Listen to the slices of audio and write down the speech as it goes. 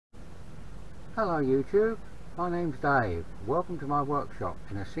Hello YouTube, my name's Dave. Welcome to my workshop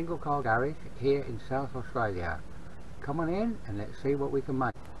in a single car garage here in South Australia. Come on in and let's see what we can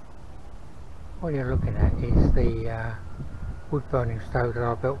make. What you're looking at is the wood burning stove that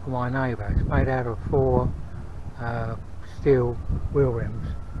I built for my neighbour. It's made out of 4 steel wheel rims.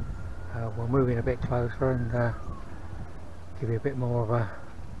 We'll move in a bit closer and give you a bit more of a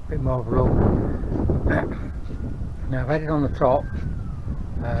look. Now I've had it on the top,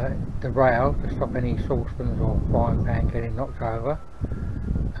 the rail to stop any saucepans or frying pan getting knocked over.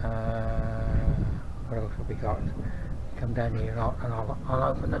 What else have we got? Come down here and I'll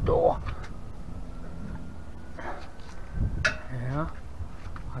open the door. Yeah,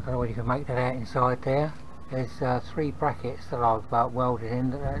 I don't know what you can make that out inside there. There's 3 brackets that I've welded in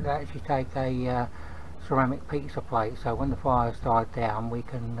that actually take a ceramic pizza plate, so when the fire's died down we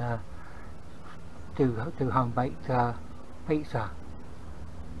can do home baked pizza.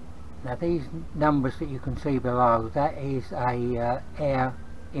 Now these numbers that you can see below, that is a air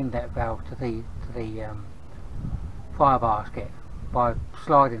inlet valve to the fire basket. By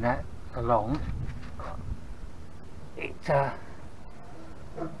sliding that along, there's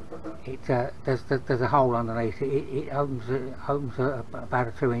a hole underneath it. It opens about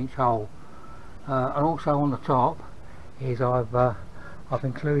a 2-inch hole, and also on the top is I've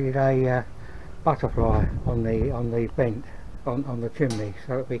included a butterfly on the vent on the chimney,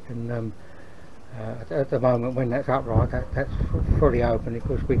 so that we can at the moment when that's upright, that's fully open. Of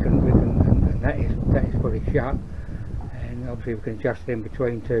course we can and that is fully shut, and obviously we can adjust it in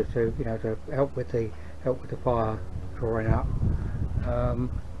between to you know, to help with the fire drawing up.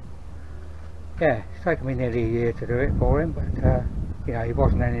 Yeah, it's taken me nearly a year to do it for him, but you know, he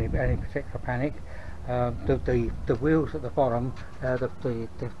wasn't in any particular panic. The wheels at the bottom,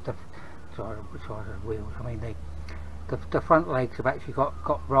 sorry, which size of wheels? I mean the front legs have actually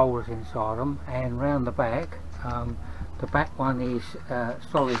got rollers inside them, and round the back, the back one is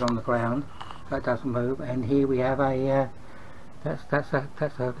solid on the ground, so it doesn't move. And here we have a that's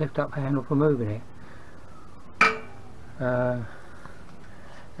a lift up handle for moving it.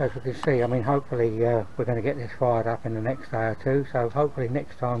 As you can see, I mean, hopefully we're going to get this fired up in the next day or two. So hopefully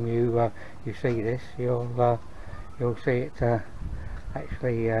next time you see this, you'll see it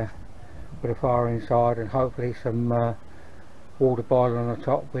actually with a fire inside, and hopefully some water boiling on the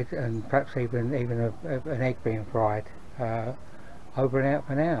top with, and perhaps even an egg being fried. Over and out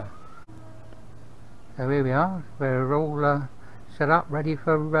for now. So here we are. We're all set up, ready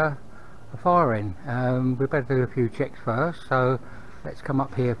for firing. We better do a few checks first. So let's come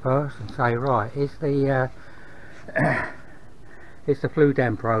up here first and say, right, is the flue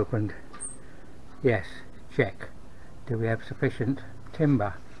damper opened? Yes, check. Do we have sufficient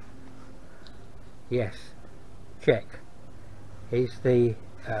timber? Yes, check. Is the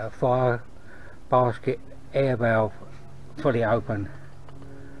fire basket air valve fully open?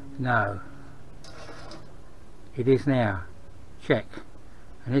 No. It is now. Check.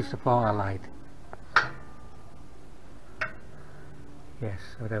 And is the fire laid? Yes,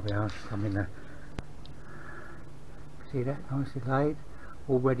 so there we are. I'm in the, see that, nicely laid,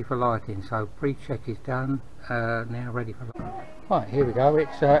 all ready for lighting. So pre-check is done, now ready for lighting. Right, here we go.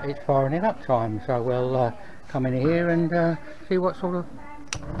 It's firing it up time. So we'll come in here and see what sort of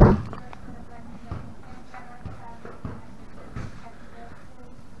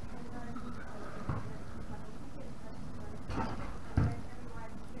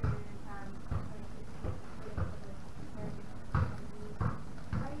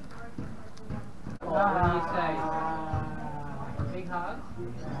When you say big hug,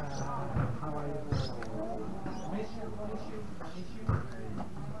 how are you? Miss you.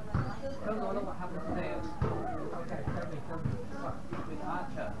 Don't know what happened today. Okay, tell me with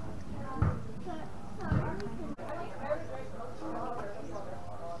Archer.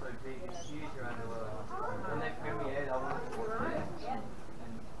 So big, it's huge around the world. When they premiered, I wanted to watch it.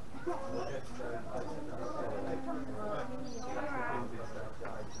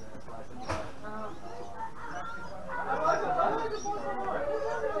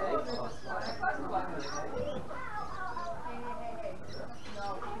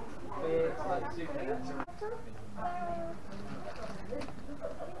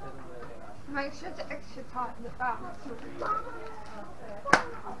 Make sure to extra tighten the belt.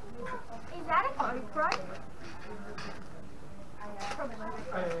 Is that a GoPro?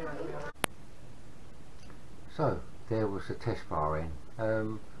 So there was the test firing.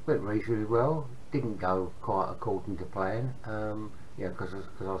 Went reasonably well. Didn't go quite according to plan. Yeah, because as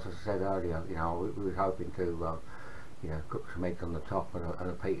I said earlier, you know, we were hoping to you know, cook some eggs on the top and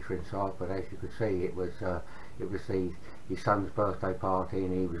a pizza inside, but as you could see, it was it was his son's birthday party,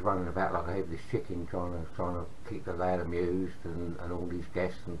 and he was running about like a headless chicken trying to keep the lad amused and all these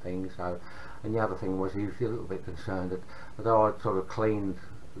guests and things. So, and the other thing was he was a little bit concerned that although I'd sort of cleaned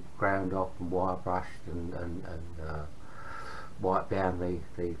the ground off and wire brushed and wiped down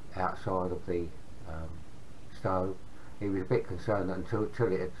the outside of the stove, he was a bit concerned that until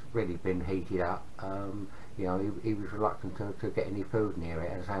it had really been heated up, you know, he was reluctant to get any food near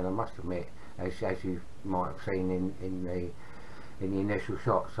it. And saying, I must admit, as you might have seen in the initial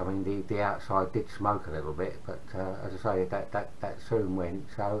shots, I mean the outside did smoke a little bit, but as I say, that soon went.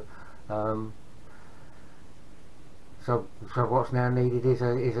 So so what's now needed is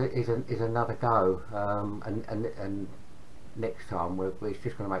another go, and next time it's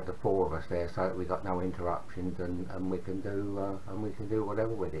just going to make the 4 of us there, so that we got no interruptions, and we can do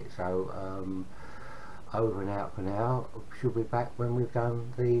whatever with it. So over and out for now. Should be back when we've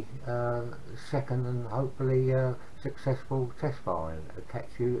done the second and hopefully successful test firing. I'll catch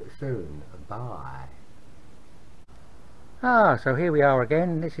you soon. Bye. So here we are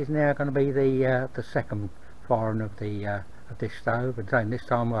again. This is now going to be the second firing of this stove, and then this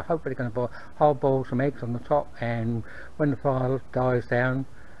time we're hopefully going to hard boil some eggs on the top, and when the fire dies down,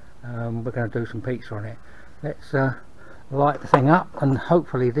 we're going to do some pizza on it. Let's light the thing up, and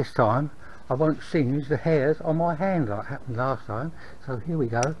hopefully this time I won't singe the hairs on my hand like happened last time. So here we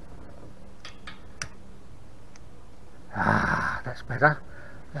go. That's better.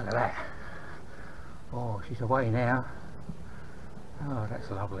 Look at that. Oh, she's away now. Oh, that's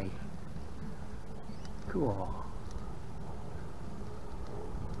lovely. Cool.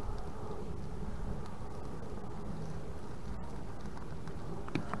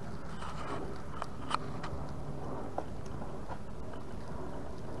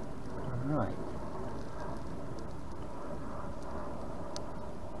 Right.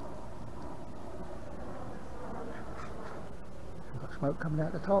 We've got smoke coming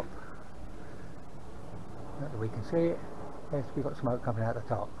out the top. Not that we can see it. Yes, we've got smoke coming out the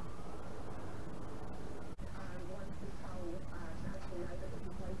top.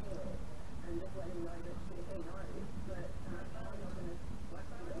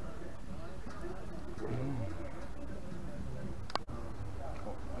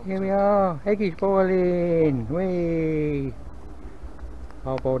 Here we are, egg is boiling. Whee!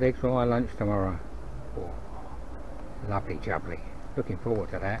 Hard boiled eggs for my lunch tomorrow. Oh, lovely jubbly. Looking forward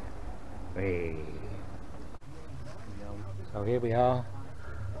to that. Whee! So here we are.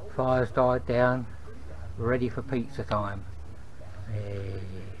 Fire's died down. Ready for pizza time. Whee!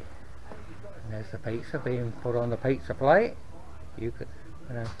 And there's the pizza being put on the pizza plate. You could,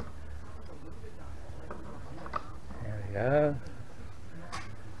 there we go.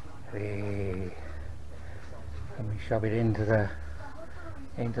 And we shove it into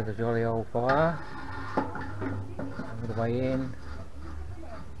the jolly old fire, all the way in.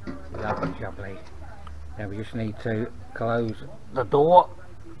 Lovely jubbly. Now we just need to close the door.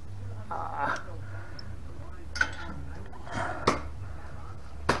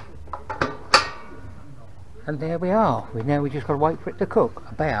 And there we are. We just got to wait for it to cook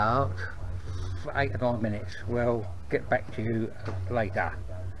about 8 or 9 minutes. We'll get back to you later.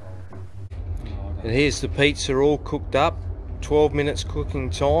 And here's the pizza all cooked up. 12 minutes cooking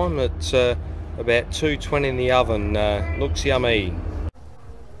time at about 220 in the oven. Looks yummy.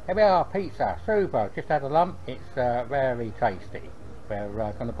 Here we are, pizza, super. Just had a lump. It's very tasty.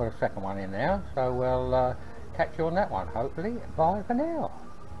 We're going to put a second one in now, so we'll catch you on that one hopefully. Bye for now.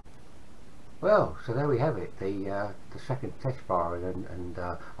 Well, so there we have it, the second test firing, and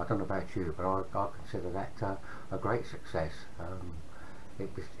I don't know about you, but I consider that a great success.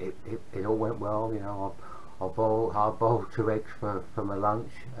 It all went well. You know, I hard boiled 2 eggs for my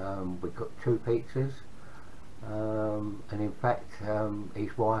lunch. We cooked 2 pizzas, and in fact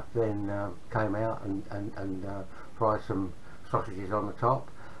his wife then came out and fried some sausages on the top,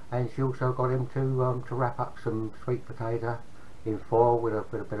 and she also got him to wrap up some sweet potato in foil with a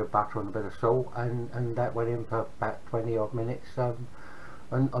bit of butter and a bit of salt, and that went in for about 20 odd minutes on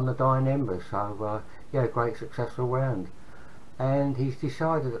the dying embers. So yeah, great success all round. And he's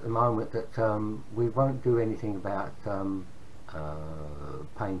decided at the moment that we won't do anything about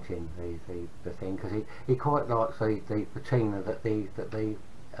painting the thing, because he quite likes the patina that the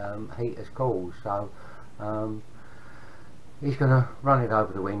heat has caused. So he's going to run it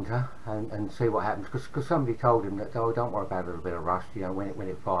over the winter and see what happens, because somebody told him that, oh, don't worry about a little bit of rust, you know, when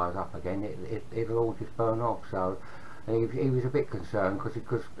it fires up again it'll all just burn off. So he was a bit concerned,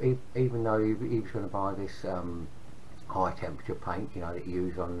 because even though he was going to buy this high temperature paint, you know, that you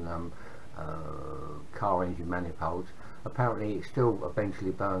use on car engine manifolds, apparently it still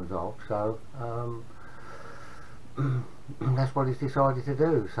eventually burns off. So that's what he's decided to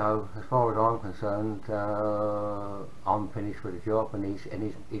do. So as far as I'm concerned, I'm finished with the job, and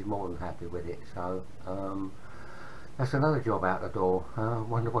he's more than happy with it. So that's another job out the door.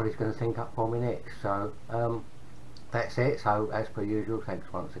 Wonder what he's going to think up for me next. So that's it. So as per usual,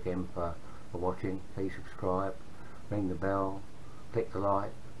 thanks once again for watching. Please subscribe, ring the bell, click the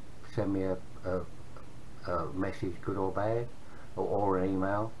like, send me a message, good or bad, or an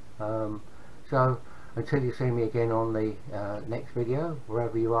email. So until you see me again on the next video,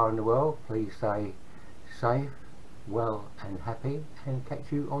 wherever you are in the world, please stay safe, well and happy, and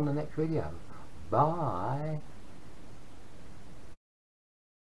catch you on the next video. Bye.